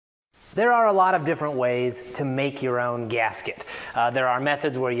There are a lot of different ways to make your own gasket. There are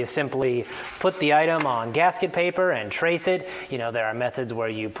methods where you simply put the item on gasket paper and trace it. There are methods where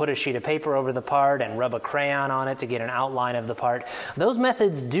you put a sheet of paper over the part and rub a crayon on it to get an outline of the part. Those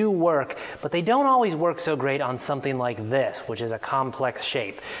methods do work, but they don't always work so great on something like this, which is a complex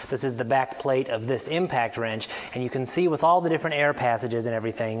shape. This is the back plate of this impact wrench, and you can see with all the different air passages and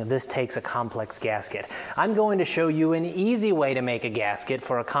everything, this takes a complex gasket. I'm going to show you an easy way to make a gasket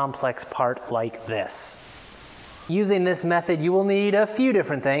for a complex part like this. Using this method, you will need a few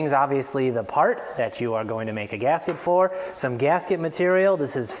different things. Obviously, the part that you are going to make a gasket for, some gasket material.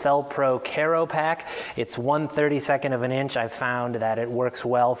 This is Felpro Caro Pack. It's 1/32 of an inch. I found that it works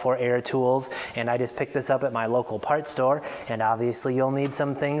well for air tools, and I just picked this up at my local parts store. And obviously, you'll need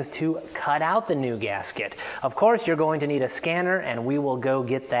some things to cut out the new gasket. Of course, you're going to need a scanner, and we will go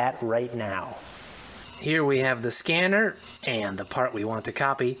get that right now. Here we have the scanner and the part we want to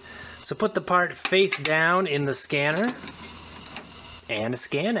copy. So put the part face down in the scanner and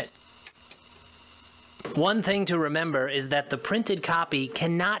scan it. One thing to remember is that the printed copy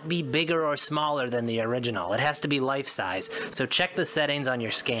cannot be bigger or smaller than the original. It has to be life size, so check the settings on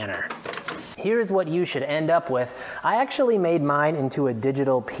your scanner. Here's what you should end up with. I actually made mine into a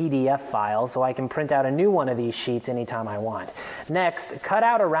digital PDF file so I can print out a new one of these sheets anytime I want. Next, cut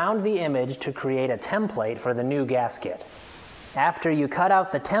out around the image to create a template for the new gasket. After you cut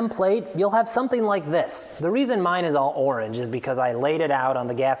out the template, you'll have something like this. The reason mine is all orange is because I laid it out on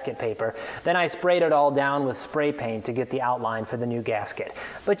the gasket paper, then I sprayed it all down with spray paint to get the outline for the new gasket.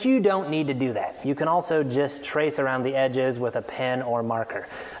 But you don't need to do that. You can also just trace around the edges with a pen or marker.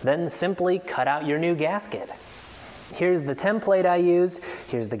 Then simply cut out your new gasket. Here's the template I used,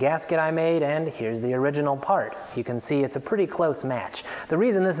 here's the gasket I made, and here's the original part. You can see it's a pretty close match. The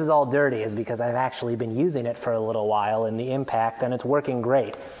reason this is all dirty is because I've actually been using it for a little while in the impact, and it's working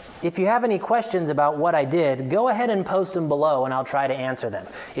great. If you have any questions about what I did, go ahead and post them below and I'll try to answer them.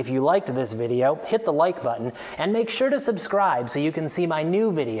 If you liked this video, hit the like button and make sure to subscribe so you can see my new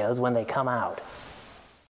videos when they come out.